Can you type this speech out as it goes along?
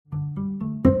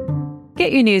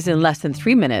Get your news in less than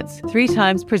 3 minutes, 3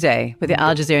 times per day with the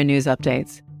Al Jazeera News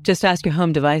Updates. Just ask your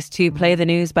home device to play the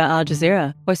news by Al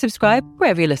Jazeera or subscribe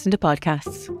wherever you listen to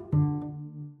podcasts.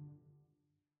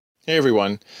 Hey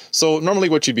everyone. So normally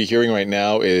what you'd be hearing right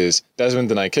now is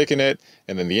Desmond and I kicking it,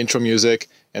 and then the intro music,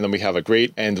 and then we have a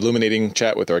great and illuminating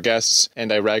chat with our guests,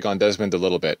 and I rag on Desmond a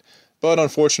little bit. But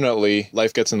unfortunately,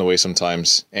 life gets in the way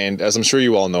sometimes, and as I'm sure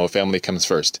you all know, family comes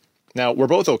first. Now, we're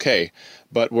both okay,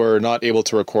 but we're not able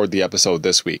to record the episode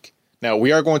this week. Now,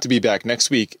 we are going to be back next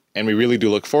week, and we really do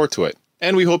look forward to it.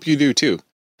 And we hope you do too.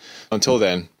 Until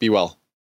then, be well.